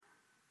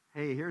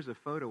Hey, here's a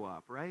photo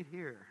op right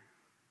here.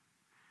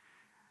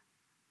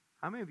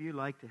 How many of you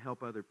like to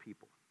help other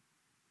people?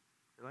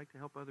 You like to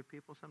help other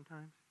people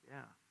sometimes?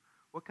 Yeah.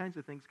 What kinds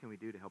of things can we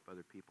do to help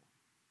other people?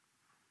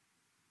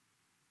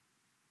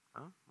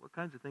 Huh? What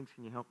kinds of things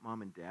can you help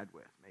mom and dad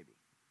with, maybe?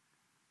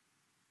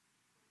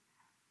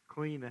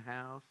 Clean the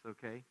house,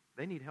 okay.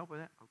 They need help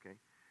with that? Okay.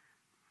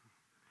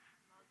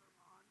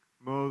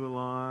 Mow the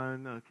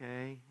lawn,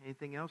 okay.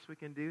 Anything else we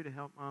can do to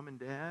help mom and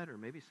dad, or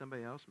maybe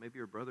somebody else, maybe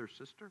your brother or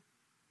sister?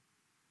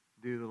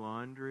 Do the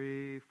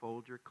laundry,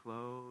 fold your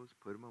clothes,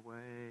 put them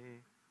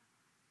away.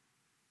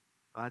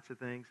 Lots of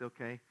things,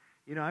 okay.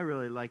 You know, I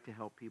really like to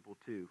help people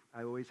too.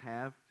 I always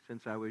have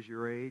since I was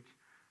your age.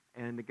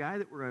 And the guy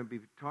that we're going to be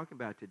talking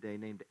about today,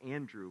 named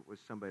Andrew, was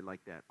somebody like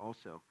that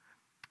also.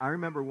 I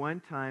remember one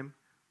time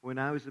when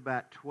I was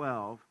about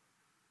 12,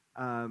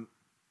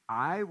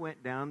 I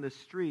went down the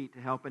street to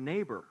help a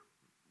neighbor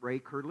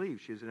rake her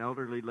leaves. She was an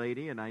elderly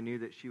lady, and I knew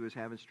that she was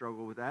having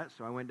struggle with that,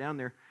 so I went down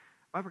there.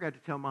 I forgot to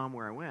tell Mom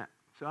where I went,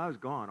 so I was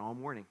gone all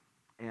morning.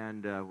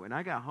 And when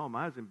I got home,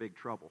 I was in big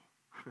trouble.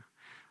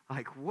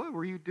 Like, what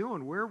were you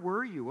doing? Where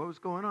were you? What was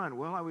going on?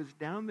 Well, I was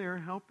down there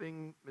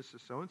helping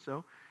Mrs.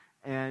 So-and-so,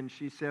 and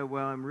she said,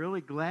 well, I'm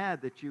really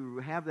glad that you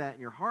have that in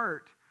your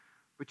heart,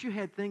 but you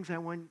had things that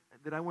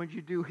I wanted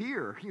you to do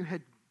here. You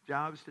had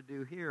jobs to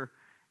do here.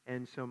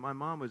 And so my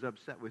mom was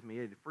upset with me.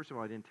 First of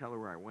all, I didn't tell her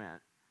where I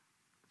went.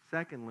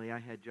 Secondly, I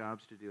had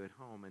jobs to do at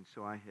home, and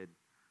so I had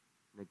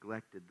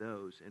neglected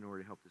those in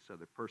order to help this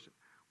other person.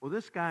 Well,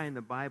 this guy in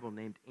the Bible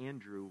named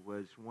Andrew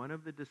was one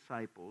of the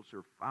disciples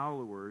or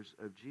followers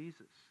of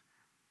Jesus,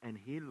 and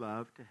he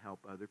loved to help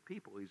other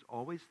people. He's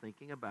always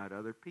thinking about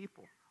other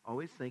people,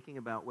 always thinking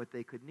about what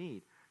they could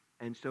need.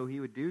 And so he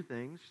would do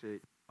things to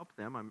help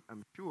them,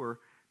 I'm sure,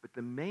 but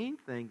the main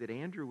thing that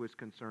Andrew was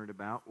concerned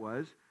about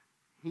was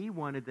he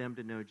wanted them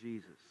to know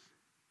Jesus.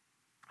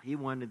 He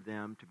wanted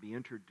them to be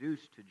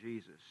introduced to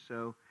Jesus.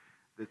 So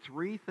the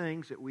three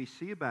things that we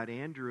see about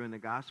Andrew in the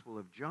Gospel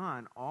of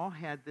John all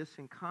had this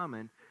in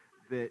common,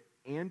 that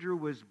Andrew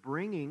was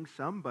bringing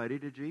somebody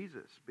to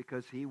Jesus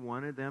because he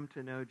wanted them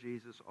to know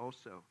Jesus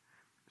also.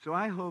 So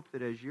I hope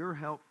that as you're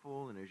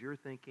helpful and as you're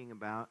thinking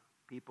about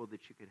people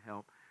that you could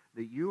help,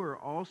 that you are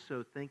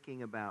also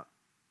thinking about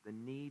the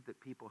need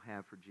that people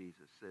have for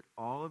Jesus, that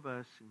all of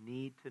us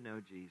need to know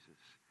Jesus.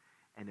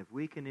 And if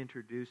we can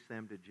introduce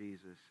them to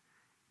Jesus,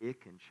 it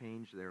can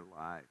change their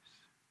lives.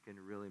 It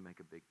can really make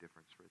a big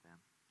difference for them.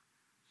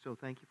 So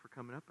thank you for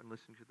coming up and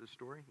listening to the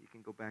story. You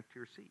can go back to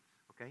your seats,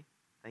 okay?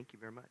 Thank you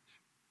very much.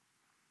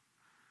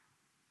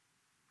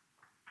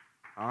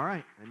 All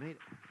right, I made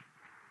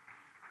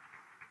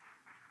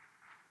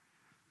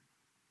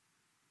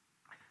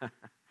it.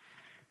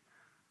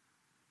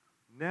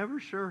 Never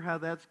sure how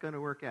that's going to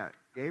work out.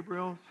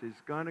 Gabriel,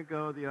 she's going to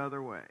go the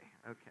other way.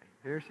 Okay,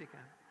 here she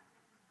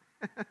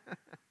comes.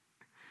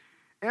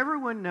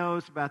 Everyone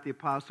knows about the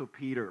Apostle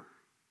Peter,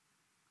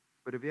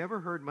 but have you ever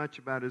heard much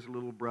about his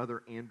little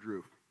brother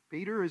Andrew?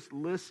 Peter is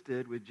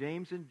listed with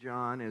James and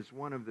John as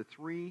one of the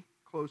three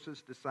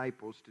closest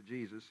disciples to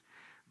Jesus,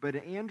 but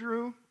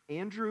Andrew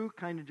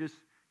kind of just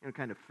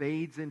kind of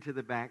fades into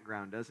the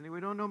background, doesn't he? We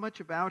don't know much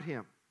about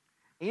him.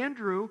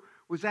 Andrew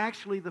was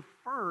actually the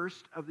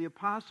first of the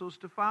apostles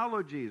to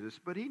follow Jesus,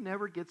 but he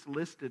never gets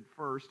listed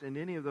first in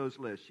any of those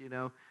lists. You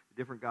know,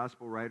 the different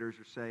gospel writers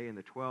are saying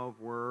the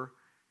 12 were.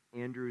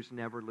 Andrew's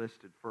never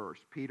listed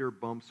first. Peter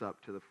bumps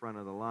up to the front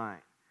of the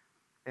line.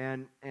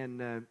 And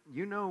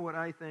you know what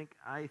I think?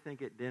 I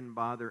think it didn't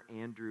bother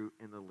Andrew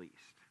in the least.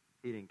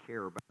 He didn't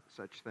care about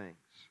such things.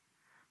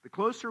 The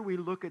closer we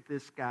look at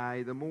this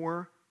guy, the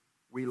more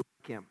we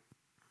like him.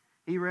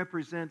 He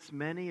represents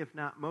many, if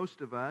not most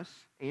of us.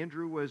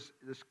 Andrew was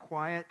this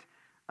quiet,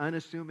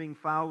 unassuming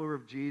follower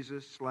of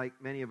Jesus like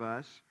many of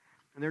us.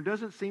 And there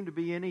doesn't seem to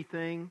be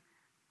anything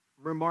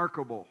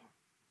remarkable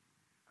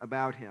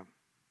about him.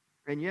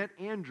 And yet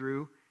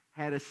Andrew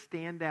had a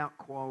standout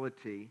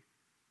quality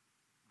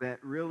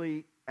that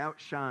really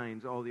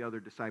outshines all the other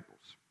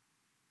disciples.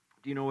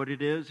 Do you know what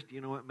it is? Do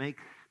you know what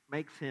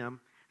makes him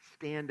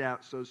stand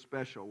out so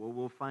special? Well,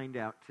 we'll find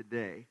out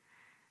today.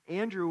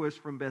 Andrew was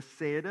from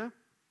Bethsaida,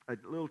 a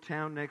little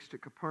town next to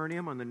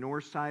Capernaum on the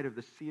north side of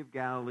the Sea of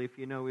Galilee. If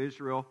you know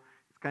Israel,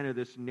 it's kind of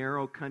this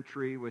narrow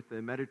country with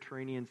the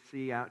Mediterranean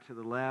Sea out to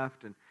the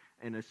left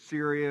and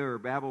Assyria or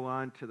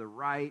Babylon to the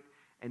right.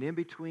 And in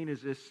between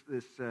is this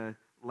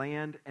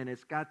land, and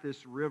it's got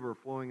this river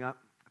flowing up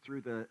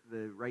through the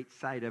right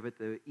side of it,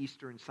 the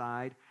eastern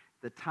side.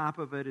 The top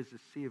of it is the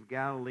Sea of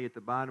Galilee. At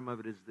the bottom of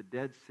it is the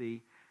Dead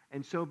Sea.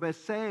 And so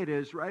Bethsaida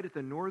is right at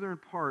the northern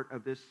part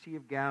of this Sea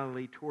of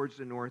Galilee towards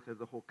the north of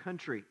the whole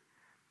country.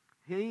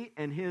 He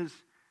and his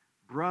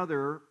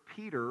brother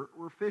Peter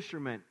were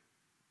fishermen.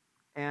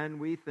 And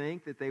we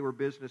think that they were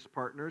business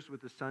partners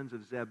with the sons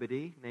of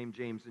Zebedee named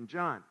James and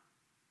John.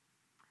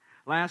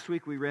 Last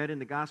week we read in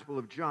the Gospel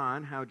of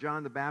John how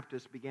John the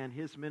Baptist began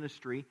his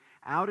ministry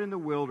out in the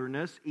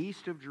wilderness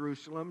east of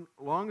Jerusalem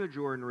along the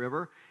Jordan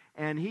River.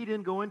 And he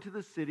didn't go into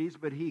the cities,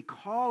 but he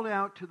called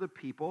out to the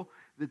people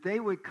that they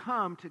would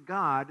come to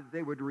God,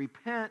 they would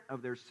repent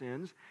of their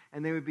sins,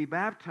 and they would be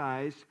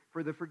baptized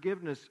for the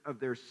forgiveness of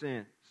their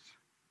sins.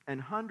 And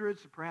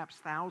hundreds, perhaps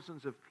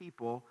thousands of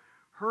people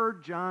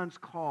heard John's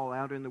call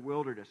out in the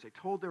wilderness. They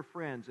told their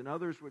friends, and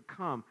others would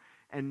come,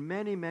 and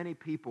many, many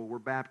people were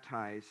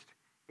baptized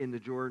in the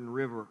Jordan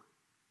River.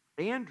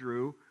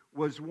 Andrew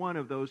was one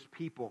of those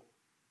people.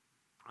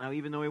 Now,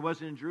 even though he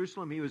wasn't in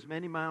Jerusalem, he was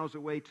many miles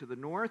away to the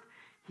north.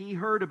 He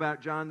heard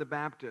about John the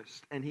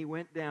Baptist, and he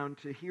went down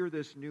to hear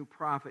this new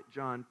prophet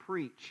John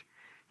preach.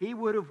 He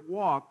would have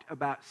walked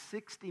about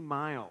 60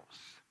 miles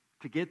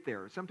to get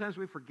there. Sometimes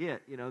we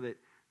forget, that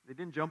they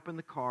didn't jump in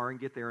the car and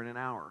get there in an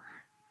hour.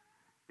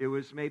 It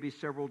was maybe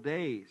several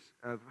days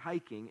of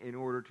hiking in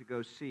order to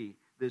go see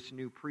this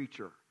new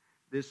preacher,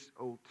 this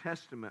Old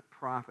Testament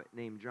prophet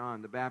named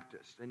John the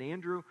Baptist. And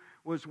Andrew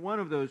was one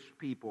of those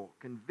people,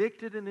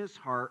 convicted in his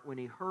heart when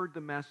he heard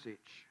the message.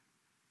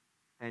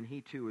 And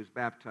he too was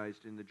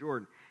baptized in the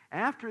Jordan.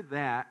 After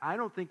that, I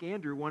don't think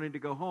Andrew wanted to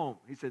go home.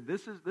 He said,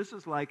 this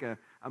is like a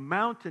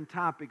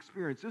mountaintop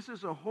experience. This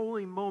is a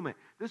holy moment.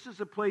 This is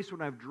a place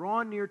when I've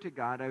drawn near to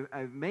God.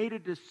 I've made a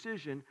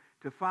decision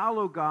to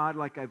follow God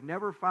like I've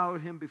never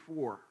followed Him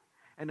before.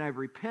 And I've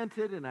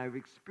repented and I've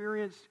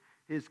experienced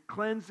His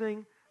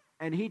cleansing.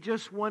 And he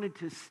just wanted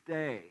to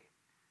stay.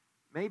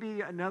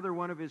 Maybe another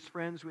one of his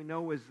friends we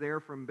know was there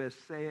from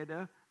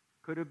Bethsaida.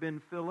 Could have been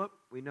Philip.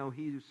 We know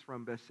he's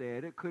from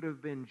Bethsaida. It could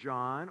have been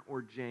John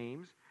or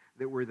James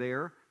that were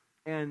there.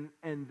 And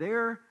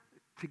they're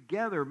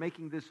together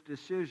making this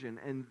decision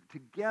and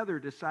together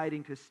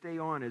deciding to stay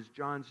on as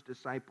John's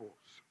disciples.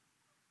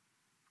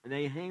 And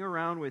they hang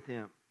around with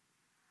him.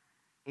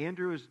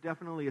 Andrew is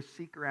definitely a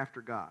seeker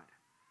after God.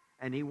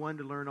 And he wanted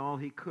to learn all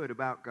he could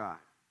about God.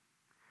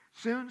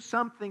 Soon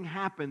something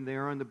happened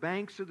there on the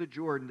banks of the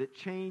Jordan that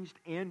changed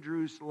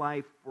Andrew's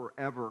life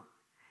forever.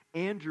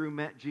 Andrew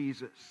met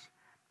Jesus.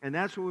 And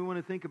that's what we want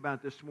to think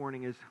about this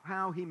morning, is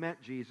how he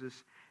met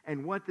Jesus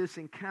and what this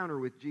encounter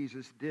with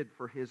Jesus did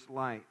for his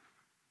life.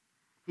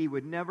 He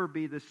would never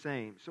be the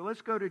same. So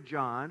let's go to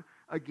John,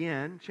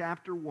 again,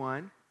 chapter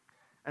 1,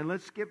 and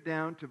let's skip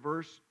down to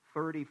verse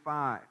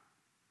 35.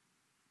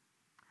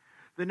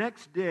 The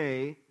next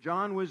day,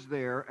 John was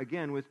there,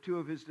 again, with two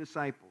of his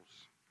disciples.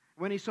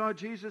 When he saw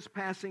Jesus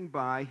passing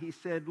by, he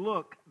said,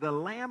 "Look, the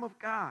Lamb of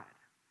God."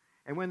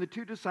 And when the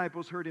two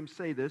disciples heard him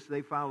say this,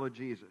 they followed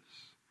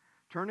Jesus.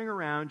 Turning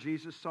around,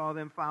 Jesus saw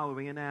them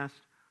following and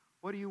asked,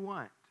 "What do you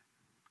want?"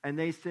 And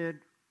they said,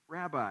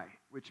 "Rabbi,"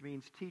 which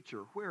means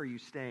teacher, "where are you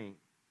staying?"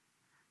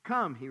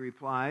 "Come," he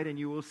replied, "and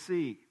you will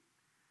see."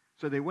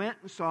 So they went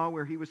and saw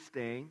where he was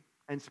staying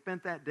and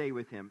spent that day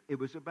with him. It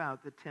was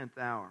about the 10th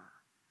hour,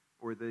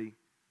 or the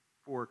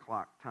 4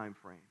 o'clock time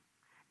frame.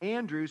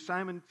 Andrew,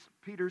 Simon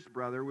Peter's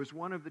brother, was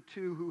one of the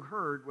two who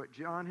heard what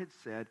John had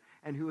said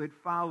and who had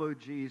followed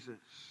Jesus.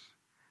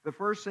 The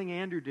first thing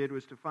Andrew did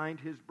was to find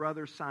his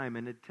brother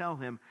Simon and tell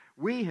him,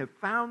 "We have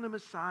found the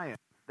Messiah,"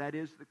 that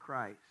is the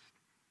Christ.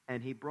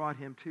 And he brought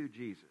him to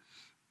Jesus.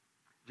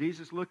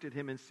 Jesus looked at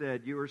him and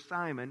said, "You are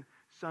Simon,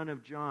 son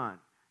of John.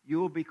 You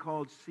will be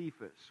called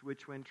Cephas,"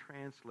 which when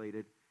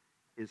translated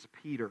is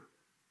Peter.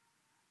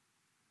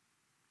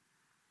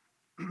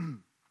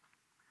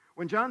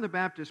 When John the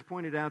Baptist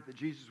pointed out that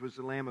Jesus was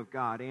the Lamb of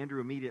God,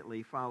 Andrew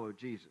immediately followed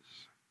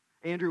Jesus.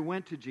 Andrew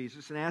went to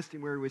Jesus and asked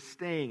him where he was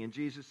staying, and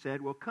Jesus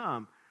said, "Well,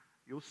 come,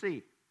 you'll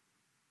see."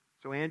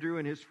 So Andrew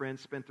and his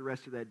friends spent the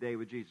rest of that day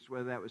with Jesus.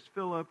 Whether that was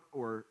Philip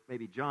or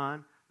maybe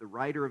John, the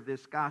writer of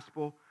this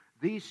gospel,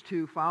 these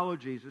two followed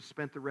Jesus,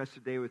 spent the rest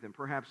of the day with him,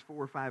 perhaps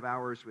 4 or 5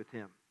 hours with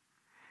him.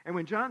 And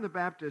when John the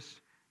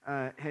Baptist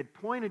had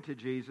pointed to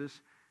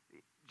Jesus,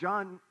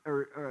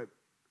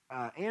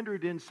 Andrew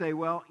didn't say,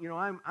 "Well,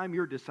 I'm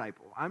your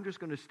disciple. I'm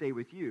just going to stay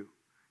with you."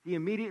 He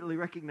immediately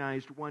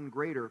recognized one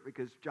greater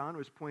because John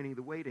was pointing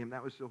the way to him.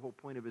 That was the whole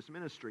point of his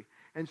ministry.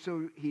 And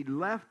so he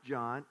left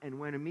John and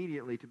went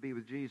immediately to be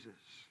with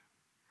Jesus.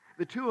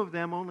 The two of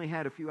them only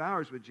had a few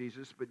hours with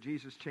Jesus, but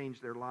Jesus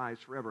changed their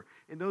lives forever.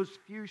 In those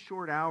few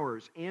short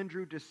hours,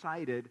 Andrew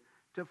decided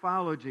to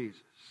follow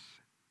Jesus,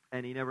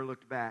 and he never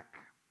looked back.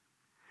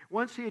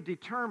 Once he had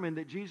determined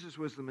that Jesus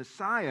was the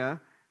Messiah,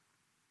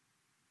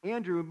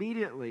 Andrew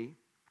immediately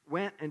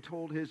went and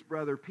told his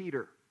brother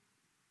Peter.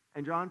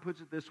 And John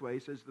puts it this way. He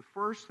says, the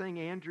first thing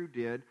Andrew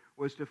did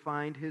was to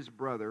find his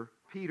brother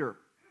Peter.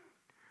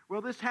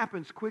 Well, this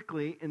happens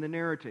quickly in the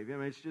narrative.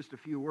 It's just a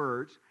few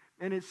words.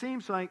 And it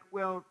seems like,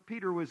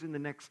 Peter was in the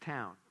next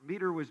town.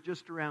 Peter was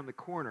just around the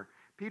corner.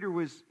 Peter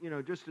was,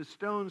 just a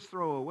stone's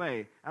throw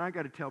away. And I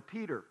got to tell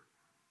Peter.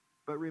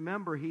 But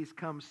remember, he's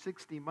come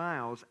 60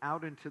 miles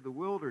out into the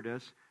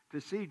wilderness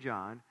to see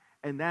John.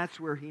 And that's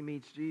where he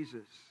meets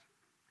Jesus.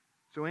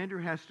 So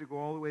Andrew has to go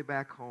all the way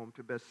back home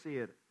to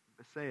Bethsaida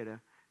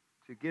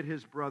to get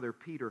his brother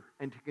Peter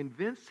and to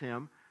convince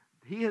him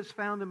he has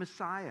found the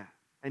Messiah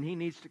and he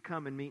needs to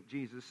come and meet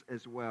Jesus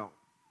as well.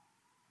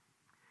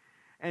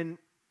 And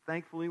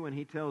thankfully, when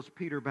he tells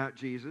Peter about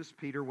Jesus,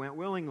 Peter went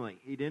willingly.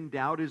 He didn't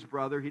doubt his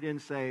brother. He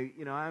didn't say,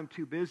 I'm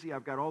too busy.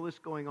 I've got all this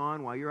going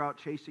on while you're out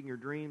chasing your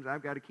dreams.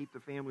 I've got to keep the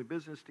family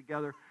business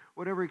together.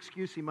 Whatever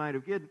excuse he might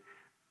have given.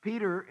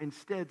 Peter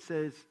instead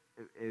says,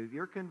 if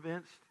you're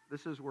convinced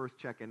this is worth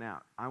checking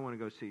out, I want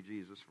to go see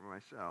Jesus for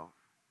myself.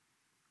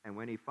 And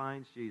when he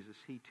finds Jesus,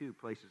 he too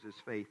places his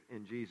faith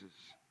in Jesus.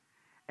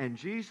 And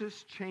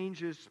Jesus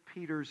changes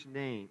Peter's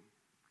name.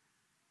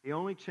 He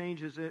only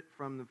changes it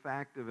from the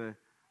fact of an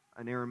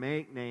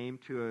Aramaic name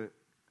to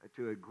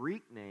a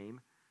Greek name,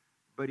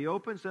 but he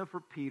opens up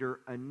for Peter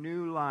a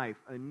new life,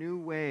 a new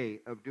way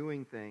of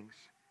doing things,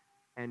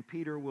 and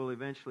Peter will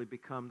eventually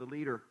become the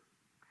leader.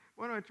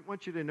 What I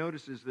want you to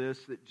notice is this,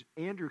 that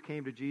Andrew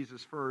came to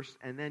Jesus first,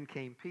 and then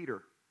came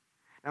Peter.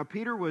 Now,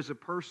 Peter was a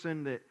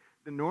person that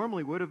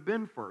normally would have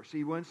been first.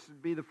 He wants to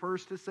be the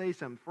first to say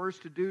something,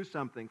 first to do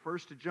something,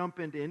 first to jump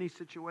into any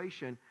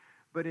situation.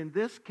 But in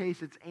this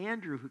case, it's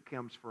Andrew who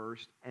comes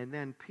first, and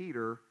then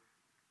Peter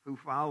who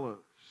follows.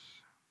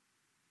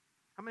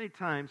 How many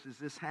times has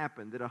this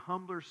happened, that a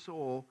humbler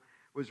soul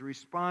was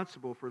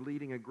responsible for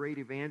leading a great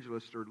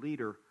evangelist or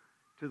leader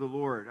to the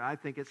Lord? I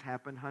think it's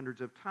happened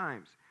hundreds of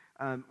times.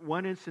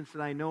 One instance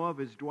that I know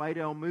of is Dwight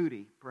L.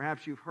 Moody.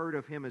 Perhaps you've heard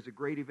of him as a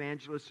great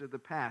evangelist of the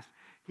past.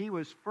 He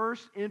was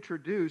first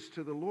introduced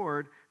to the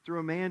Lord through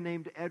a man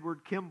named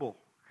Edward Kimball.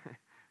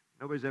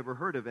 Nobody's ever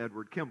heard of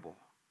Edward Kimball.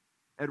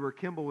 Edward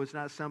Kimball was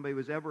not somebody who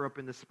was ever up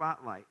in the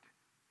spotlight.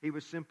 He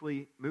was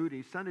simply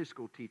Moody's Sunday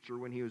school teacher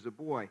when he was a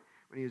boy,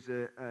 when he was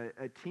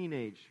a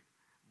teenage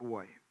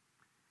boy.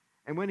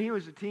 And when he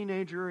was a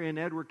teenager in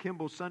Edward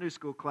Kimball's Sunday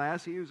school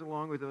class, he was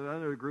along with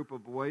another group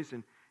of boys,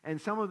 and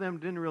some of them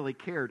didn't really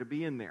care to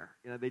be in there.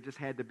 They just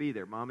had to be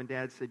there. Mom and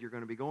Dad said, you're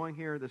going to be going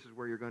here. This is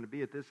where you're going to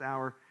be at this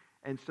hour.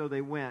 And so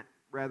they went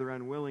rather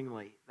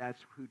unwillingly.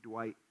 That's who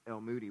Dwight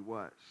L. Moody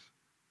was.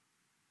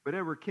 But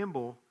Edward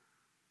Kimball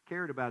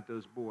cared about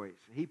those boys.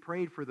 He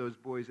prayed for those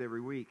boys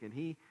every week. And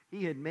he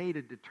had made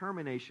a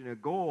determination, a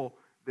goal,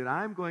 that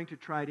I'm going to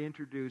try to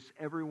introduce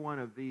every one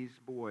of these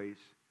boys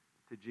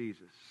to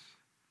Jesus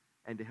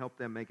and to help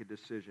them make a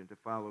decision to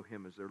follow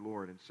him as their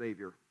Lord and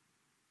Savior.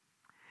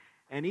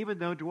 And even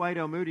though Dwight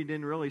L. Moody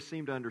didn't really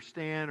seem to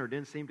understand or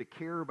didn't seem to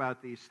care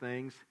about these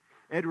things,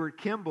 Edward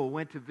Kimball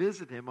went to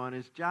visit him on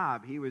his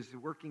job. He was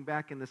working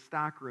back in the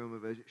stockroom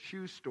of a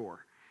shoe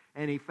store.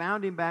 And he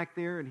found him back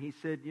there, and he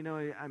said,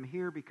 I'm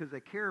here because I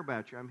care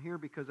about you. I'm here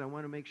because I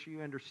want to make sure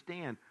you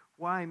understand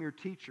why I'm your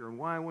teacher and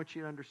why I want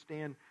you to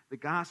understand the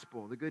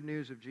gospel, the good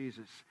news of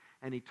Jesus.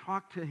 And he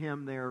talked to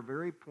him there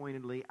very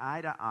pointedly,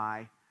 eye to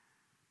eye,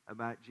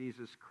 about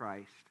Jesus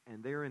Christ.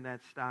 And there in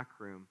that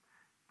stockroom,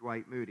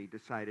 Dwight Moody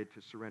decided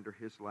to surrender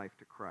his life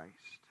to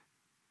Christ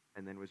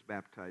and then was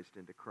baptized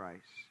into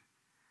Christ.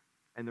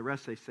 And the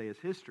rest, they say, is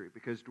history,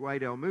 because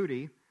Dwight L.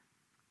 Moody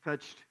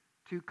touched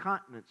 2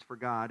 continents for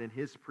God in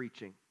his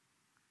preaching.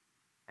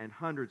 And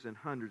hundreds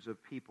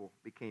of people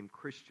became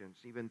Christians,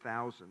 even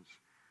thousands,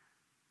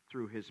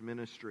 through his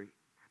ministry.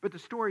 But the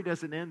story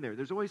doesn't end there.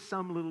 There's always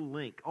some little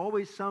link,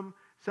 always some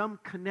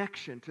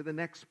connection to the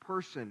next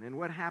person and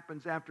what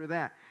happens after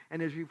that.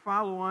 And as you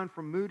follow on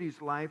from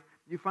Moody's life,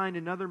 you find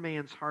another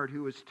man's heart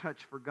who was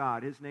touched for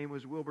God. His name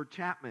was Wilbur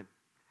Chapman.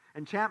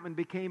 And Chapman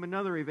became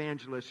another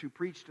evangelist who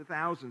preached to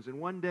thousands. And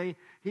one day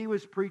he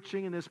was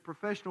preaching, and this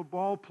professional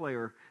ball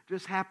player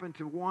just happened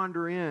to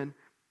wander in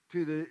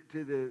to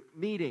the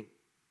meeting.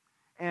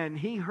 And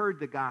he heard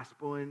the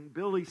gospel, and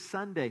Billy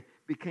Sunday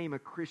became a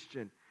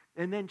Christian.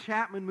 And then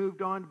Chapman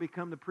moved on to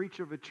become the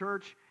preacher of a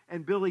church,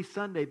 and Billy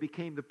Sunday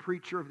became the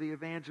preacher of the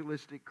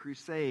evangelistic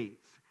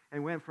crusades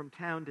and went from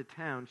town to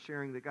town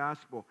sharing the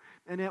gospel.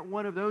 And at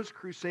one of those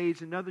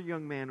crusades, another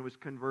young man was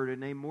converted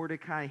named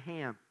Mordecai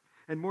Ham.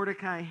 And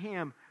Mordecai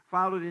Ham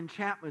followed in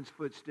Chapman's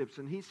footsteps,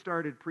 and he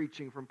started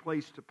preaching from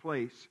place to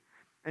place.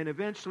 And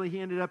eventually he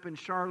ended up in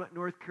Charlotte,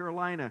 North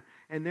Carolina.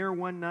 And there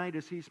one night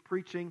as he's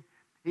preaching,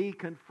 he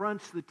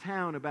confronts the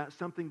town about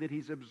something that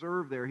he's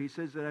observed there. He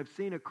says that I've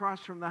seen across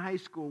from the high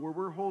school where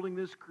we're holding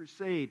this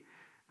crusade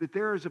that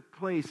there is a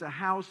place, a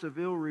house of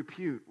ill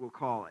repute, we'll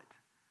call it.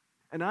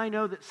 And I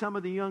know that some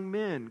of the young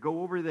men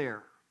go over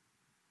there.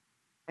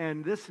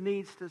 And this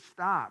needs to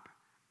stop.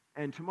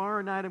 And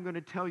tomorrow night I'm going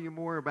to tell you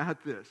more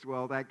about this.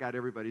 Well, that got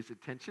everybody's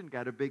attention,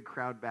 got a big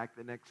crowd back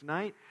the next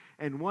night.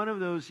 And one of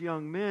those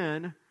young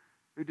men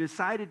who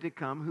decided to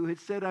come, who had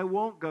said, I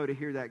won't go to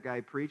hear that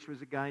guy preach,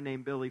 was a guy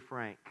named Billy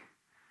Frank.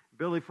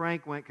 Billy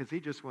Frank went because he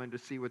just wanted to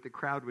see what the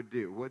crowd would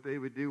do, what they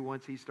would do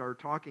once he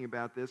started talking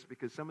about this,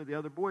 because some of the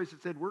other boys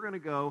had said, we're going to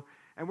go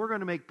and we're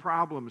going to make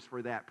problems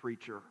for that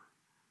preacher.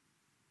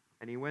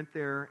 And he went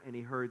there and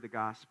he heard the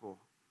gospel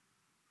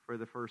for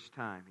the first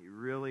time. He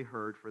really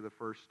heard for the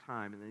first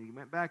time. And then he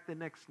went back the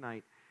next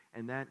night,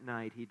 and that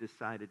night he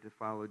decided to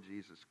follow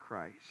Jesus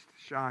Christ,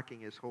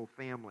 shocking his whole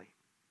family.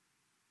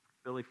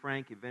 Billy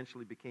Frank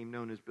eventually became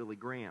known as Billy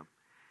Graham,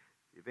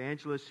 the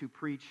evangelist who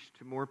preached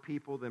to more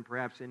people than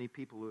perhaps any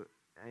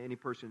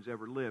person's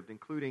ever lived,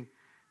 including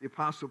the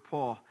Apostle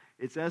Paul.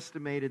 It's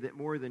estimated that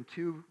more than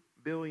 2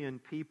 billion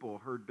people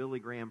heard Billy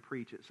Graham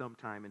preach at some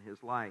time in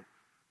his life.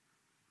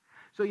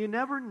 So you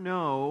never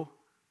know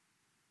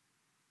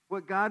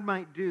what God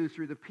might do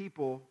through the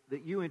people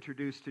that you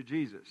introduce to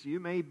Jesus. You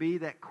may be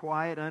that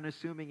quiet,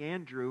 unassuming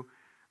Andrew,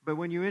 but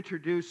when you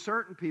introduce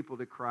certain people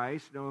to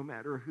Christ, no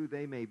matter who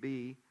they may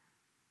be,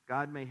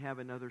 God may have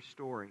another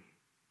story,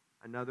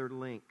 another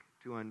link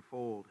to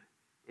unfold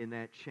in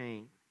that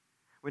chain.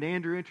 When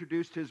Andrew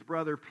introduced his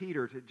brother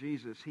Peter to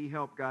Jesus, he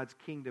helped God's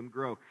kingdom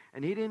grow.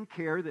 And he didn't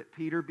care that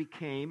Peter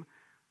became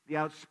the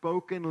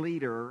outspoken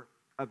leader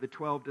of the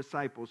 12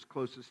 disciples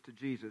closest to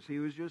Jesus. He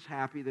was just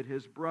happy that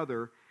his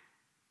brother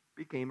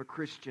became a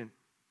Christian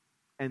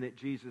and that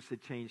Jesus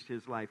had changed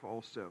his life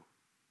also.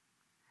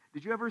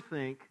 Did you ever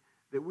think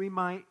that we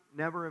might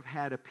never have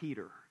had a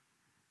Peter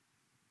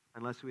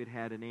unless we had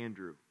had an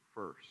Andrew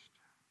first?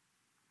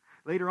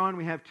 Later on,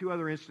 we have two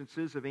other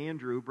instances of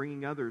Andrew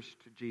bringing others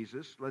to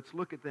Jesus. Let's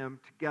look at them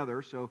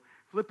together. So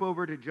flip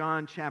over to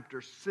John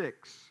chapter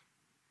 6.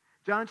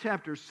 John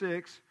chapter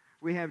 6,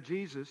 we have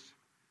Jesus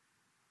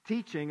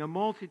teaching a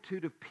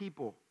multitude of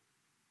people.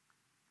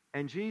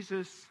 And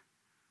Jesus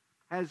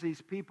has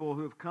these people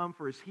who have come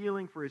for his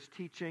healing, for his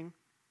teaching,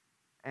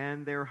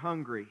 and they're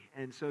hungry.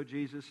 And so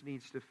Jesus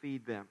needs to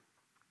feed them.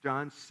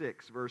 John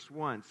 6, verse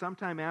 1.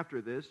 Sometime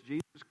after this,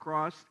 Jesus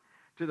crossed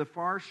to the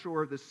far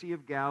shore of the Sea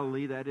of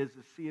Galilee, that is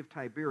the Sea of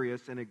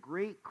Tiberias, and a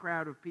great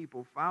crowd of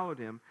people followed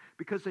him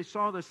because they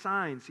saw the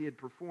signs he had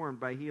performed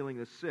by healing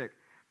the sick.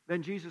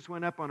 Then Jesus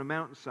went up on a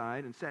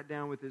mountainside and sat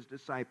down with his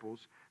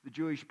disciples. The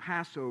Jewish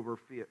Passover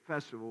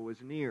festival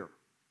was near.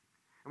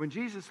 And when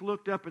Jesus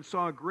looked up and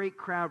saw a great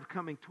crowd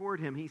coming toward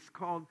him, he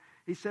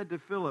said to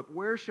Philip,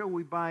 "Where shall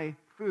we buy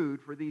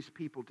food for these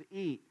people to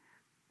eat?"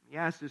 He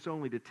asked this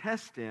only to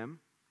test him,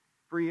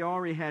 for he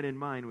already had in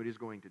mind what he was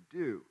going to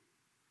do.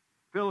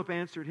 Philip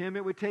answered him,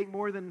 "It would take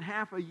more than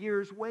half a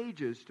year's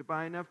wages to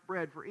buy enough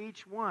bread for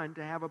each one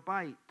to have a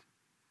bite."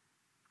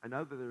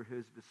 Another of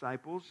his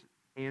disciples,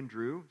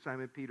 Andrew,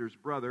 Simon Peter's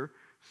brother,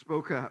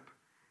 spoke up.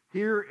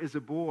 "Here is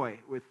a boy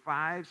with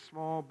 5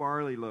 small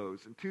barley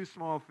loaves and 2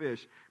 small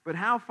fish, but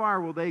how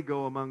far will they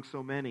go among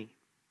so many?"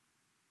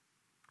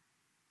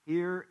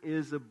 "Here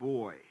is a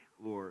boy,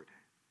 Lord,"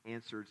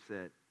 Andrew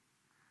said.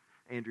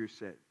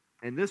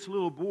 And this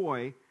little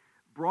boy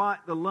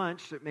brought the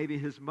lunch that maybe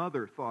his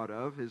mother thought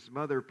of. His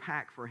mother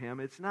packed for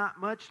him. "It's not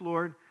much,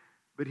 Lord,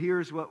 but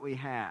here's what we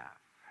have.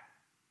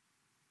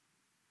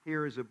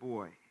 Here is a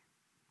boy.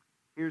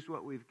 Here's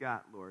what we've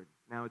got, Lord.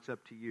 Now it's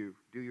up to you.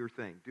 Do your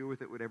thing. Do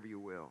with it whatever you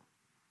will."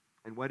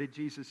 And what did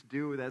Jesus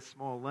do with that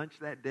small lunch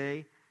that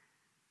day?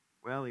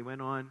 Well, he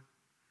went on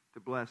to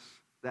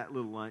bless that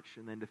little lunch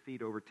and then to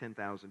feed over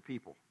 10,000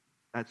 people.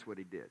 That's what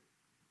he did.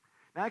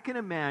 Now, I can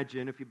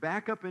imagine, if you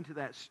back up into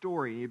that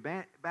story, you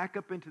back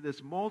up into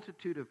this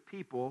multitude of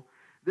people,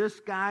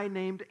 this guy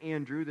named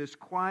Andrew, this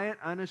quiet,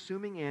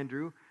 unassuming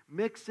Andrew,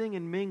 mixing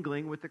and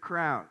mingling with the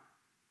crowd.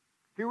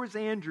 Here was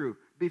Andrew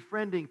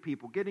befriending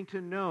people, getting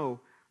to know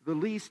the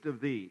least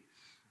of these,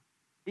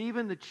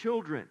 even the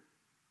children,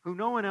 who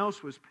no one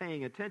else was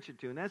paying attention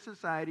to. In that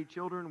society,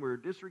 children were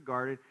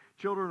disregarded.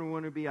 Children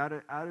wanted to be out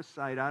of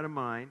sight, out of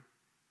mind.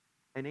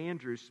 And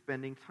Andrew's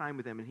spending time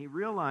with them. And he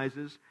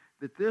realizes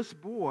that this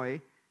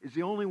boy is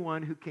the only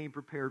one who came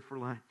prepared for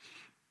lunch.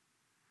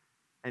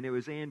 And it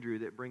was Andrew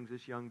that brings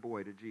this young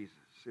boy to Jesus.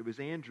 It was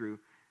Andrew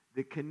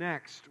that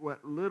connects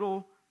what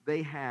little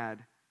they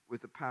had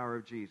with the power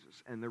of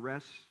Jesus. And the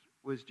rest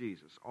was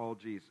Jesus, all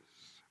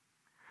Jesus.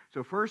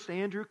 So first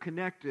Andrew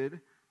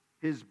connected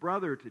his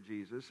brother to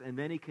Jesus, and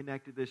then he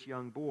connected this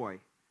young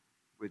boy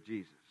with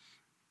Jesus.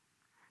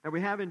 Now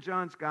we have in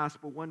John's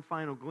Gospel one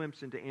final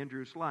glimpse into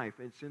Andrew's life.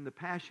 It's in the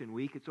Passion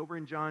Week. It's over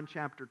in John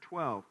chapter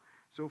 12.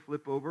 So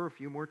flip over a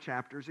few more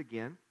chapters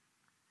again.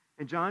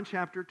 In John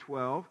chapter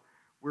 12,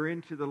 we're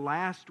into the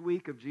last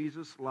week of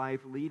Jesus' life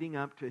leading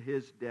up to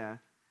his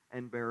death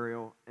and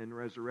burial and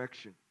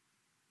resurrection.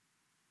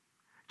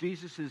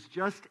 Jesus has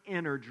just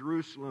entered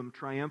Jerusalem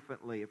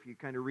triumphantly. If you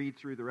kind of read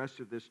through the rest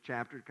of this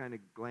chapter, kind of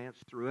glance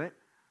through it,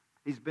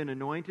 he's been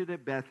anointed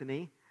at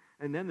Bethany.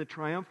 And then the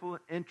triumphal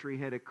entry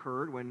had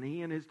occurred when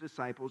he and his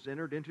disciples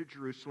entered into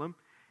Jerusalem,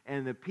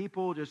 and the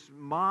people just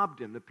mobbed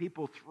him. The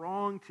people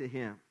thronged to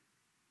him.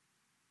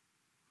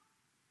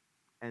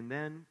 And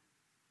then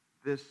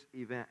this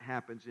event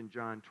happens in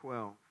John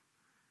 12,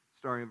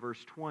 starting in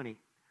verse 20.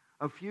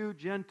 A few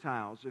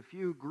Gentiles, a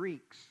few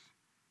Greeks,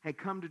 had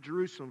come to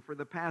Jerusalem for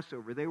the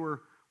Passover. They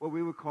were what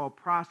we would call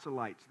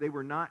proselytes. They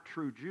were not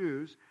true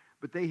Jews,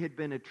 but they had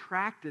been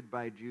attracted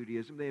by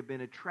Judaism. They had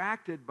been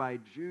attracted by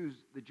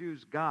the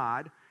Jews'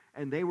 God,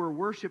 and they were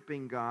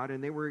worshiping God,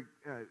 and they were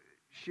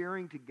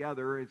sharing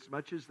together as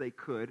much as they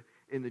could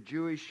in the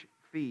Jewish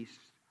feast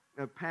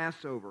of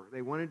Passover.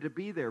 They wanted to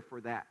be there for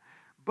that.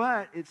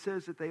 But it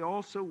says that they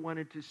also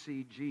wanted to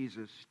see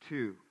Jesus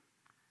too.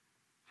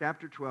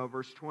 Chapter 12,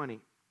 verse 20.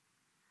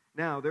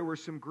 Now, there were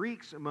some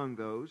Greeks among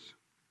those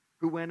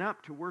who went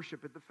up to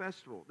worship at the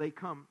festival. They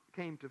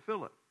came to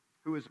Philip,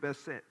 who was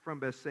from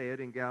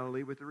Bethsaida in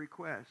Galilee, with a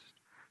request.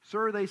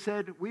 "Sir," they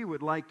said, "we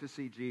would like to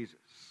see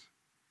Jesus."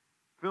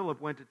 Philip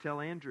went to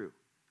tell Andrew.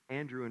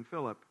 Andrew and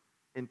Philip,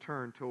 in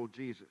turn, told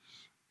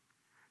Jesus.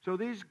 So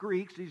these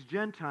Greeks, these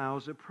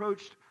Gentiles,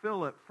 approached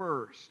Philip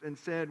first and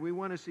said, we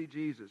want to see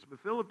Jesus. But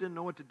Philip didn't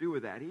know what to do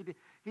with that. He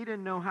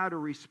didn't know how to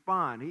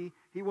respond.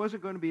 He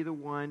wasn't going to be the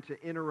one to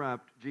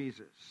interrupt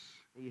Jesus.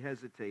 He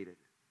hesitated.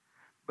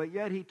 But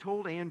yet he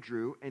told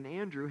Andrew, and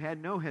Andrew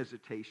had no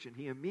hesitation.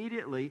 He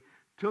immediately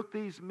took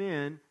these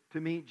men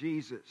to meet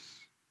Jesus.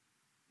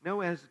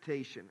 No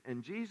hesitation.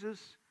 And Jesus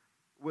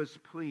was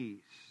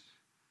pleased.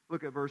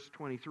 Look at verse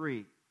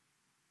 23.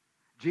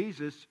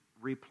 Jesus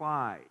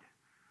replied.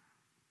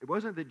 It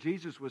wasn't that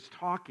Jesus was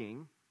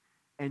talking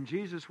and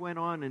Jesus went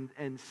on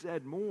and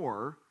said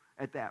more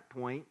at that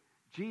point.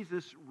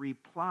 Jesus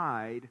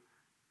replied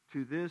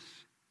to this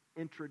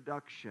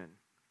introduction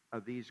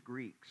of these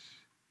Greeks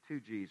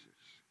to Jesus.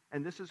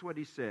 And this is what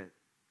he said.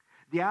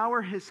 The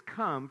hour has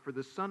come for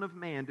the Son of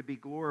Man to be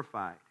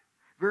glorified.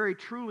 Very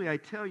truly, I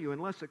tell you,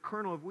 unless a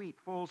kernel of wheat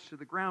falls to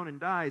the ground and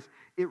dies,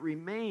 it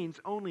remains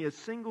only a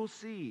single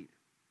seed.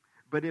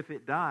 But if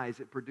it dies,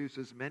 it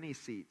produces many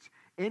seeds.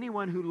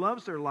 Anyone who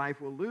loves their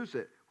life will lose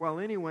it, while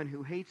anyone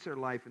who hates their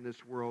life in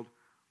this world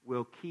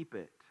will keep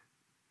it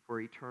for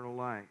eternal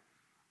life.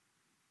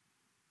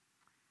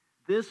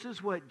 This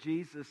is what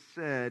Jesus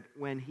said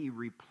when he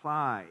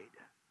replied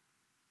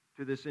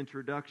to this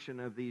introduction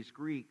of these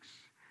Greeks.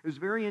 It was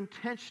very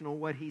intentional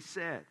what he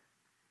said.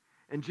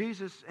 And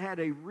Jesus had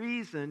a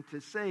reason to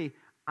say,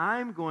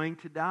 I'm going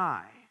to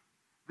die.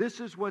 This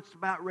is what's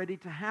about ready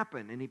to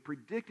happen. And he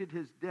predicted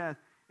his death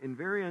in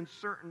very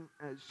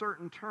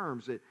certain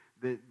terms,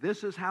 that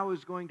this is how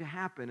it's going to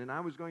happen, and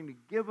I was going to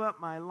give up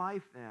my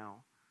life now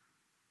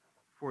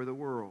for the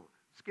world.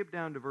 Skip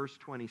down to verse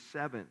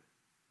 27.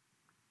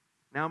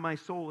 Now my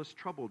soul is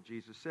troubled,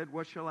 Jesus said.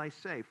 What shall I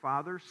say?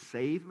 Father,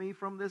 save me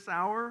from this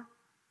hour?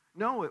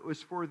 No, it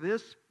was for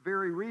this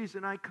very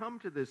reason I come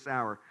to this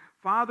hour.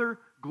 Father,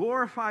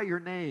 glorify your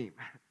name.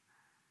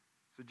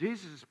 So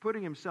Jesus is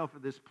putting himself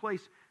in this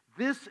place.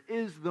 This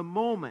is the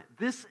moment.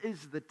 This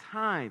is the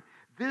time.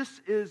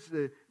 This is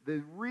the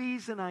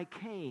reason I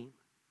came.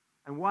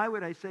 And why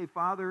would I say,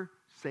 Father,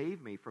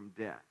 save me from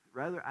death?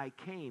 Rather, I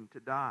came to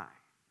die.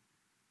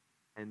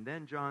 And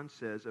then John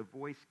says, a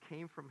voice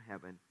came from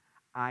heaven.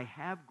 I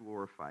have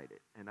glorified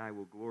it, and I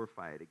will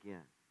glorify it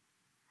again.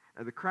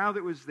 Now the crowd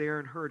that was there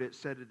and heard it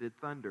said it had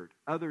thundered.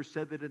 Others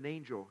said that an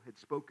angel had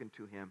spoken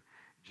to him.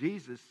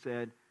 Jesus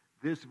said,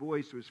 this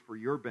voice was for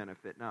your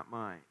benefit, not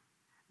mine.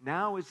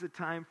 Now is the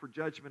time for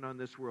judgment on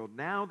this world.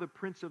 Now the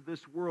prince of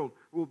this world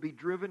will be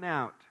driven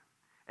out.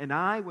 And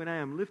I, when I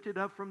am lifted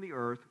up from the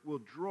earth, will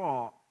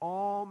draw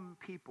all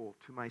people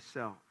to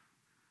myself.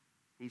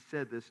 He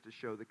said this to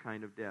show the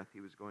kind of death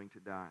he was going to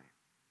die.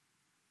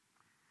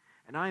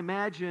 And I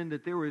imagine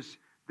that there was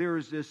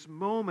this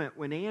moment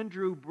when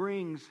Andrew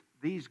brings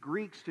these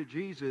Greeks to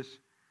Jesus,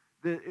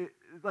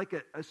 like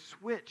a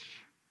switch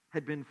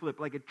had been flipped,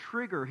 like a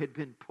trigger had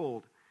been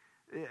pulled.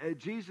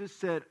 Jesus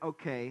said,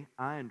 okay,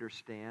 I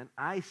understand.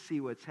 I see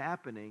what's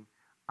happening.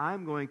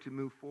 I'm going to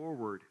move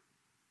forward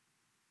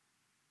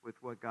with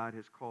what God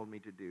has called me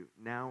to do.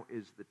 Now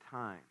is the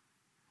time.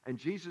 And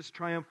Jesus'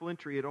 triumphal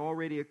entry had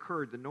already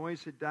occurred. The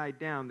noise had died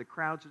down. The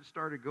crowds had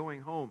started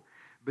going home.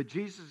 But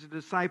Jesus'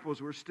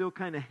 disciples were still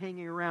kind of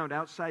hanging around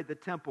outside the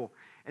temple.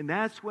 And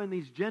that's when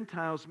these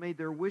Gentiles made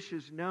their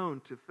wishes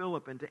known to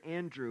Philip and to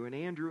Andrew. And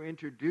Andrew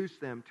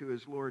introduced them to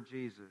his Lord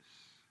Jesus.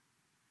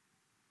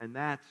 And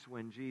that's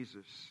when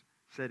Jesus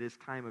said his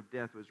time of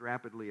death was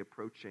rapidly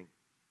approaching.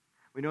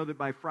 We know that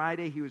by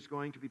Friday he was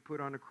going to be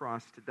put on a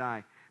cross to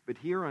die. But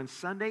here on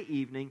Sunday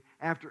evening,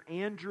 after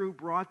Andrew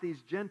brought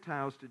these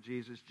Gentiles to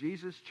Jesus,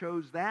 Jesus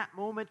chose that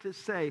moment to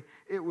say,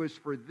 it was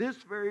for this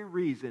very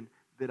reason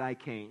that I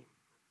came.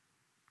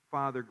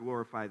 Father,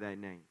 glorify thy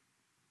name.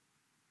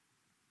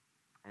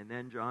 And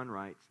then John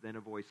writes, then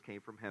a voice came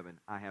from heaven.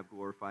 I have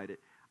glorified it.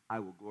 I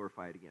will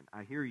glorify it again.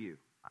 I hear you.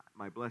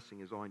 My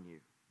blessing is on you.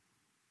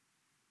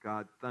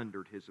 God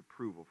thundered his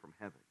approval from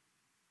heaven.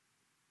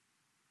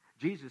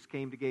 Jesus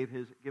came to give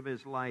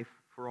his life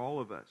for all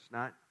of us,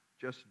 not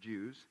just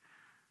Jews,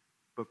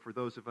 but for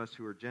those of us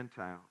who are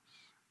Gentiles.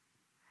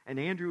 And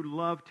Andrew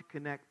loved to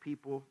connect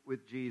people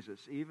with Jesus,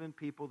 even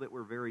people that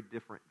were very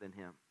different than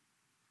him,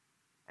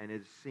 and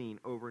is seen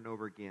over and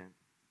over again.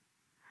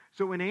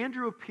 So when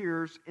Andrew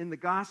appears in the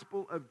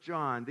Gospel of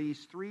John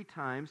these 3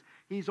 times,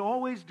 he's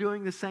always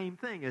doing the same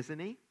thing, isn't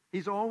he?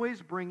 He's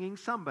always bringing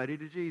somebody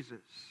to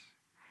Jesus.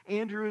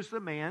 Andrew is the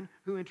man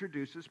who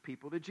introduces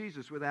people to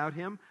Jesus. Without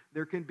him,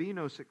 there can be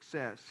no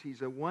success.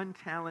 He's a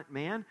one-talent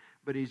man,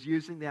 but he's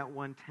using that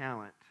one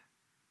talent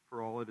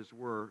for all it is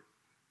worth.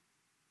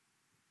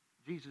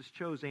 Jesus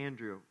chose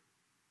Andrew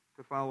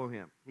to follow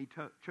him. He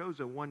chose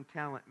a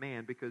one-talent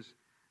man because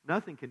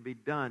nothing can be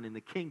done in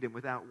the kingdom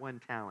without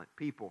one talent,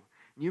 people.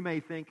 You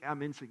may think,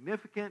 I'm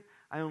insignificant.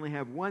 I only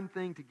have one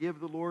thing to give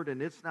the Lord, and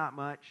it's not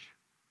much.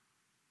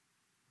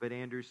 But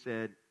Andrew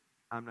said,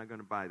 I'm not going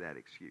to buy that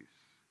excuse.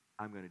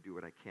 I'm going to do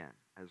what I can,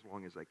 as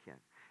long as I can.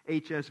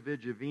 H.S.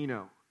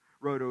 Vigevino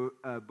wrote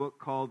a book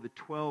called The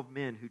 12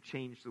 Men Who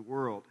Changed the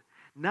World.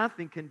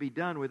 Nothing can be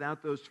done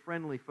without those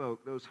friendly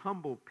folk, those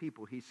humble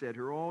people, he said,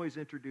 who are always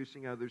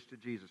introducing others to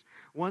Jesus.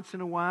 Once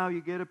in a while,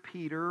 you get a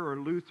Peter or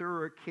Luther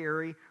or a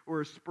Carey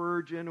or a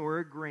Spurgeon or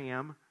a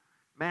Graham.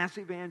 Mass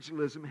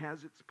evangelism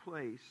has its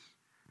place.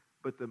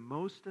 But the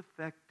most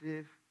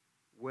effective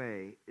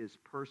way is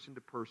person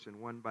to person,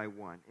 one by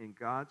one. In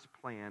God's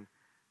plan,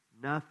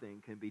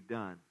 nothing can be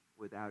done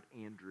without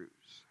Andrews.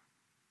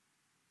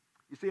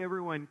 You see,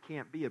 everyone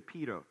can't be a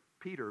Peter,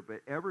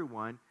 but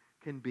everyone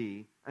can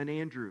be an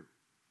Andrew.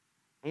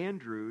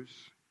 Andrews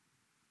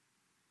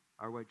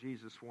are what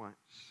Jesus wants.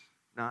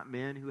 Not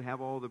men who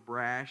have all the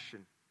brash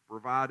and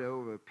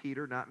bravado of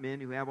Peter, not men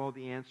who have all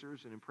the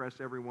answers and impress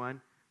everyone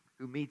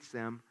who meets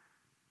them,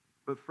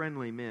 but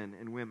friendly men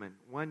and women.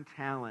 One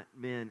talent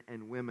men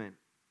and women.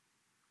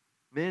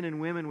 Men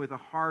and women with a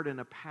heart and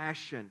a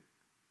passion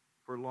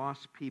for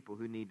lost people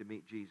who need to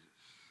meet Jesus.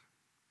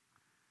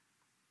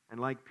 And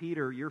like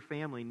Peter, your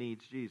family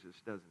needs Jesus,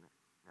 doesn't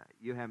it?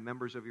 You have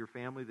members of your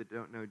family that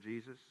don't know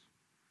Jesus.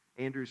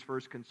 Andrew's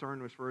first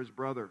concern was for his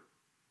brother.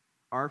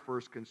 Our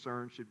first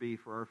concern should be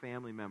for our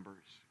family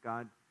members.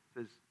 God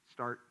says,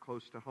 start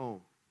close to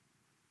home.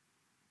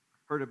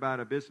 Heard about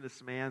a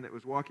businessman that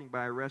was walking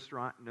by a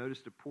restaurant and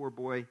noticed a poor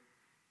boy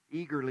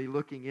eagerly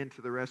looking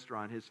into the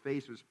restaurant. His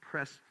face was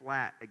pressed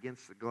flat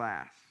against the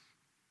glass.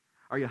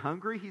 "Are you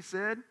hungry?" he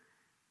said.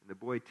 And the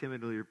boy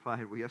timidly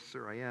replied, "Well, yes,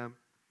 sir, I am."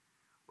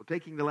 Well,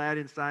 taking the lad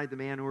inside, the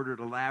man ordered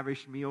a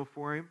lavish meal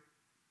for him.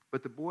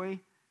 But the boy,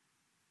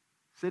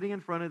 sitting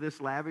in front of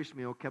this lavish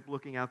meal, kept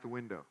looking out the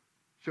window,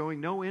 showing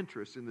no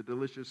interest in the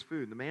delicious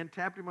food. The man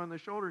tapped him on the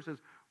shoulder and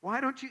says,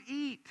 "Why don't you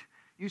eat?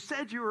 You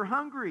said you were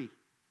hungry."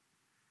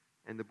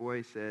 And the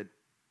boy said,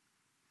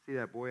 "See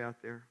that boy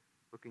out there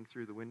looking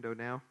through the window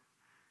now?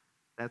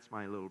 That's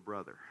my little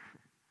brother.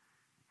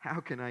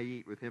 How can I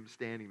eat with him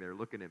standing there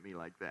looking at me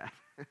like that?"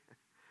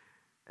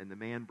 And the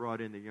man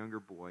brought in the younger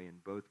boy,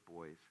 and both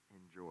boys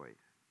enjoyed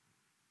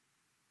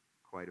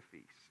quite a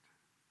feast.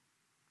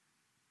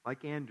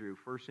 Like Andrew,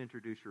 first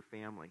introduce your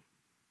family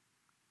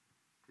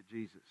to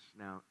Jesus.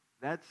 Now,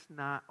 that's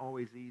not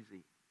always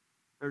easy.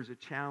 There's a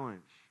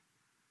challenge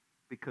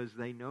because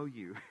they know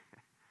you.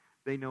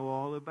 They know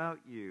all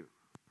about you.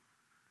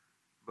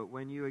 But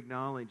when you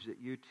acknowledge that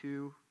you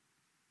too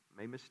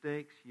made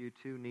mistakes, you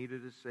too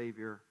needed a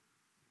Savior,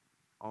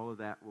 all of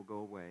that will go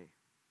away.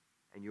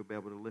 And you'll be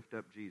able to lift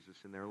up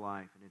Jesus in their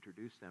life and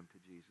introduce them to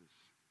Jesus.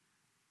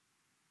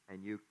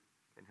 And you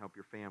can help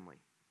your family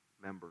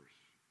members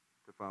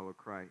to follow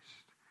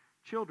Christ.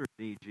 Children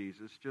need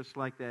Jesus, just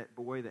like that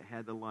boy that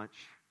had the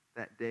lunch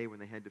that day when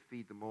they had to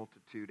feed the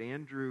multitude.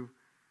 Andrews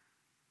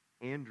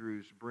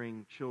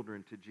bring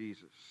children to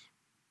Jesus.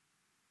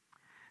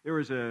 There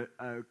was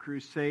a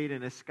crusade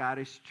in a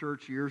Scottish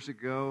church years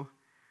ago,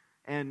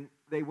 and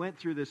they went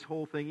through this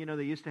whole thing. You know,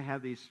 they used to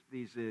have these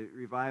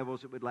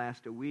revivals that would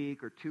last a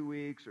week or 2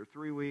 weeks or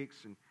 3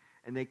 weeks,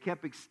 and they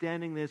kept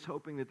extending this,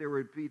 hoping that there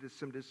would be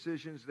some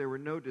decisions. There were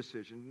no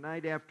decisions.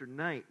 Night after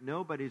night,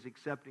 nobody's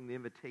accepting the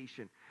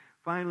invitation.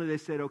 Finally, they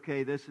said,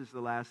 "Okay, this is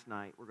the last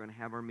night. We're going to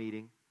have our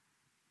meeting,"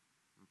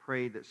 and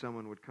prayed that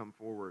someone would come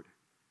forward.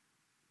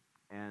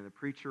 And the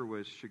preacher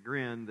was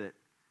chagrined that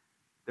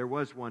there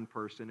was one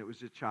person. It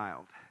was a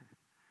child.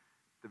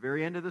 At the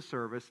very end of the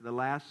service, the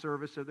last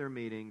service of their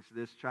meetings,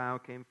 this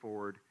child came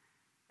forward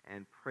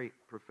and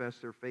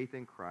professed their faith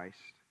in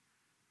Christ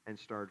and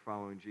started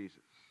following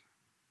Jesus.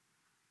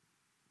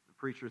 The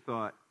preacher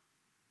thought,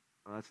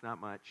 "Well, that's not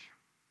much.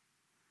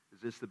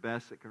 Is this the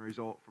best that can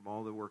result from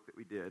all the work that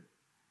we did?"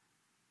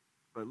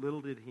 But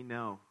little did he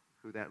know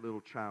who that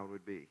little child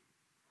would be.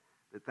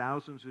 That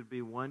thousands would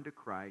be won to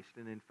Christ,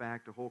 and in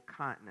fact, a whole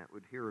continent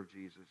would hear of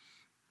Jesus.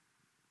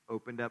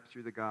 Opened up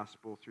through the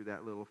gospel, through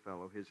that little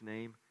fellow. His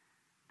name,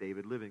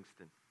 David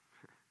Livingston.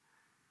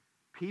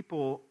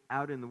 People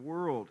out in the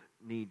world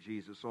need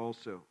Jesus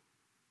also.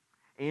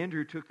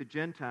 Andrew took the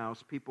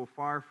Gentiles, people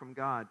far from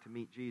God, to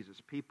meet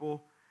Jesus.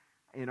 People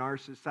in our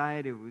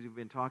society, we've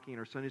been talking in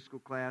our Sunday school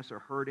class, are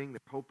hurting,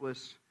 they're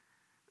hopeless.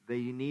 They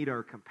need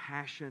our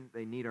compassion,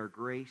 they need our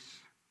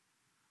grace.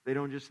 They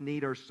don't just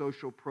need our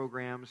social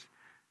programs,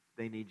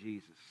 they need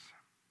Jesus.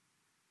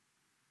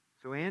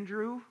 So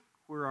Andrew,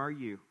 where are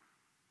you?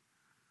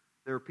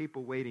 There are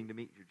people waiting to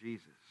meet your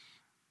Jesus.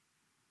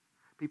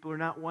 People are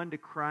not won to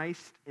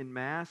Christ in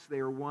mass. They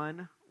are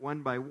won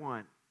one by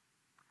one.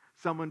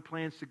 Someone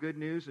plants the good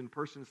news in a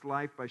person's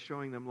life by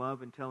showing them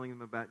love and telling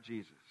them about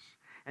Jesus.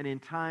 And in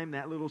time,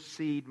 that little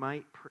seed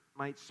might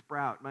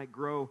sprout, might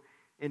grow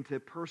into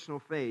personal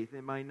faith.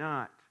 It might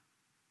not.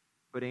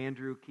 But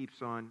Andrew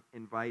keeps on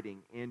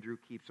inviting. Andrew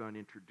keeps on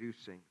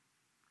introducing.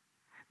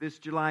 This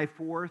July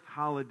 4th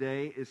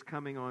holiday is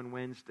coming on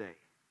Wednesday.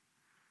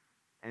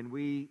 And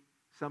we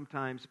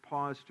sometimes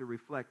pause to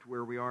reflect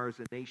where we are as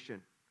a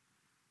nation.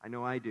 I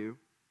know I do.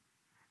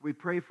 We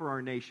pray for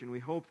our nation. We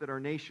hope that our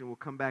nation will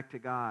come back to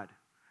God.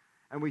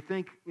 And we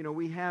think,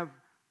 we have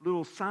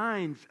little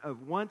signs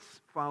of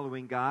once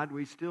following God.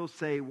 We still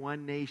say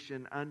one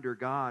nation under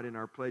God in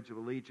our Pledge of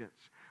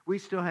Allegiance. We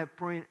still have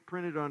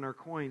printed on our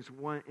coins,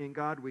 "One in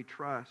God we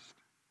trust."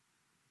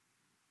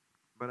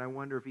 But I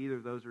wonder if either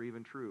of those are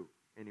even true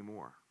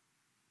anymore.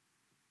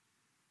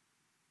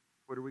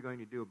 What are we going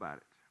to do about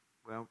it?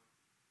 Well,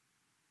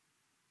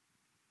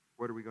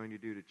 what are we going to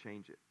do to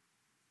change it?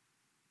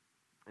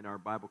 And our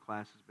Bible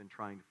class has been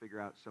trying to figure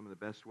out some of the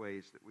best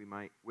ways that we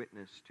might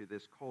witness to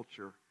this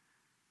culture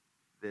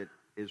that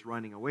is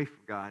running away from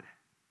God.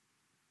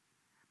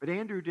 But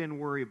Andrew didn't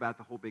worry about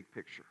the whole big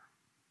picture.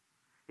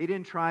 He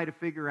didn't try to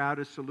figure out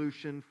a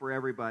solution for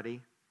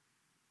everybody.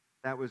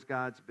 That was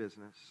God's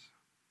business.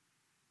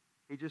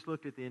 He just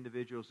looked at the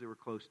individuals that were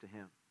close to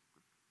him,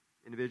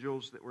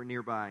 individuals that were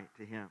nearby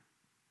to him.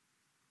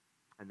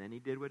 And then he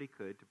did what he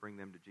could to bring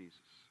them to Jesus.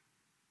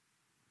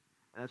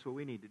 And that's what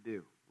we need to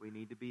do. We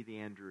need to be the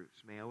Andrews,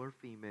 male or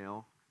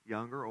female,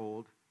 young or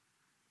old,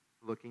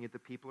 looking at the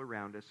people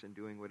around us and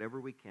doing whatever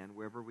we can,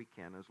 wherever we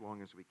can, as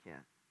long as we can.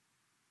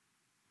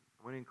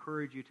 I want to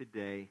encourage you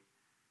today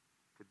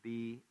to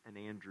be an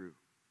Andrew,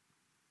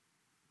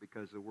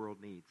 because the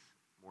world needs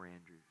more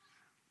Andrews.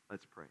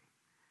 Let's pray.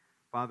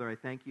 Father, I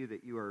thank you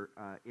that you are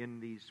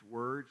in these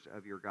words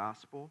of your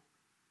gospel.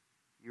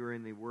 You are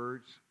in the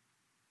words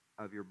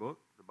of your book,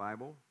 the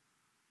Bible,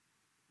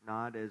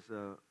 not as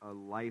a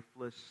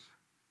lifeless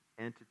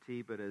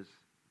entity, but as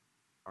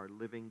our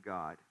living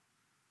God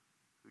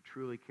who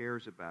truly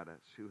cares about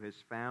us, who has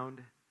found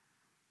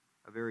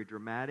a very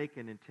dramatic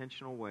and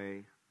intentional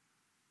way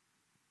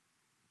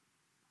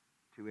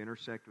to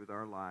intersect with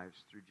our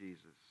lives through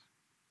Jesus.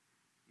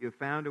 You have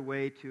found a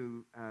way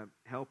to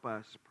help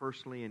us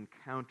personally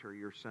encounter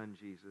your Son,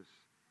 Jesus,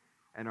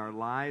 and our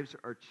lives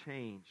are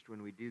changed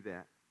when we do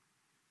that.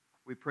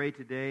 We pray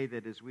today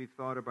that as we've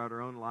thought about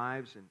our own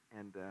lives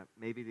and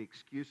maybe the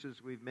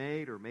excuses we've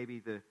made or maybe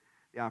the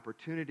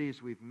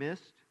opportunities we've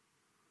missed,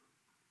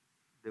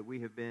 that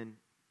we've been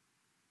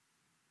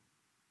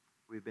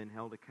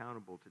held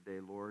accountable today,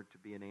 Lord, to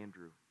be an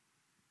Andrew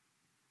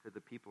to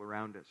the people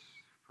around us.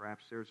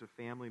 Perhaps there's a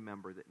family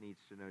member that needs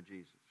to know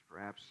Jesus.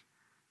 Perhaps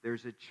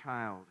there's a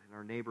child in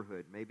our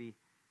neighborhood, maybe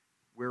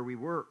where we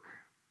work,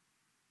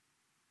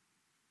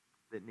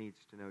 that needs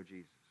to know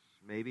Jesus.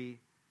 Maybe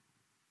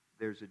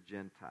there's a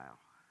Gentile,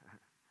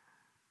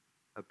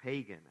 a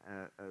pagan,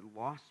 a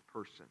lost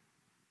person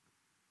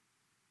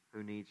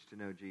who needs to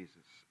know Jesus.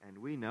 And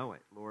we know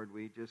it, Lord.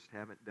 We just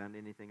haven't done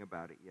anything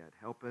about it yet.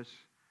 Help us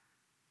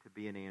to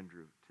be an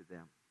Andrew to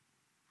them.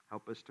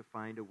 Help us to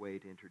find a way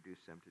to introduce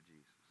them to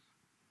Jesus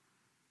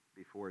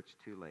before it's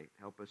too late.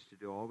 Help us to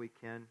do all we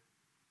can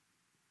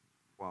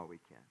while we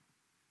can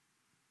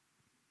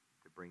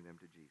to bring them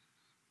to Jesus.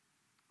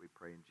 We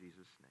pray in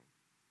Jesus' name.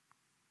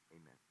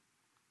 Amen.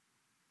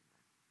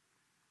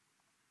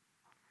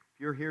 If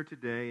you're here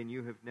today and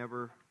you have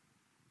never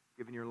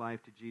given your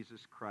life to Jesus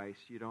Christ,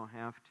 you don't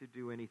have to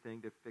do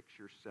anything to fix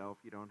yourself.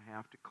 You don't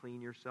have to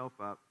clean yourself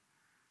up.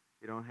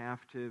 You don't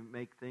have to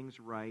make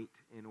things right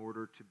in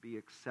order to be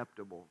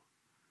acceptable.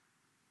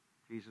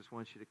 Jesus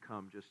wants you to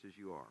come just as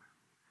you are.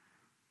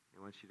 He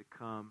wants you to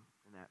come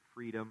in that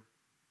freedom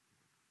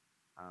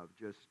of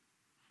just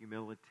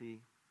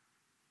humility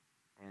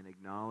and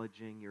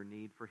acknowledging your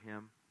need for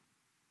Him,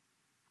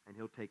 and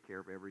He'll take care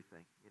of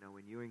everything. You know,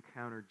 when you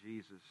encounter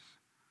Jesus,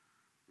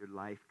 your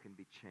life can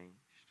be changed.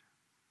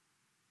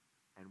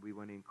 And we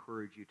want to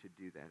encourage you to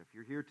do that. If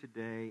you're here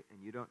today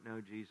and you don't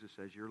know Jesus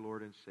as your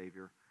Lord and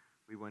Savior,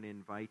 we want to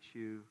invite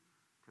you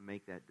to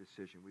make that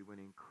decision. We want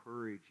to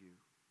encourage you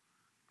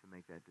to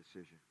make that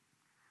decision.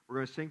 We're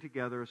going to sing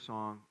together a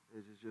song.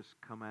 This is just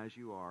Come As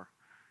You Are.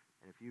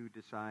 And if you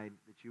decide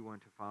that you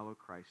want to follow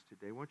Christ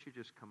today, why don't you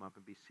just come up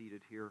and be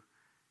seated here,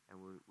 and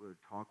we'll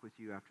talk with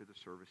you after the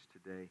service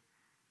today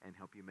and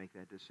help you make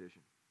that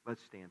decision.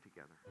 Let's stand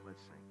together. Let's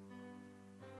sing.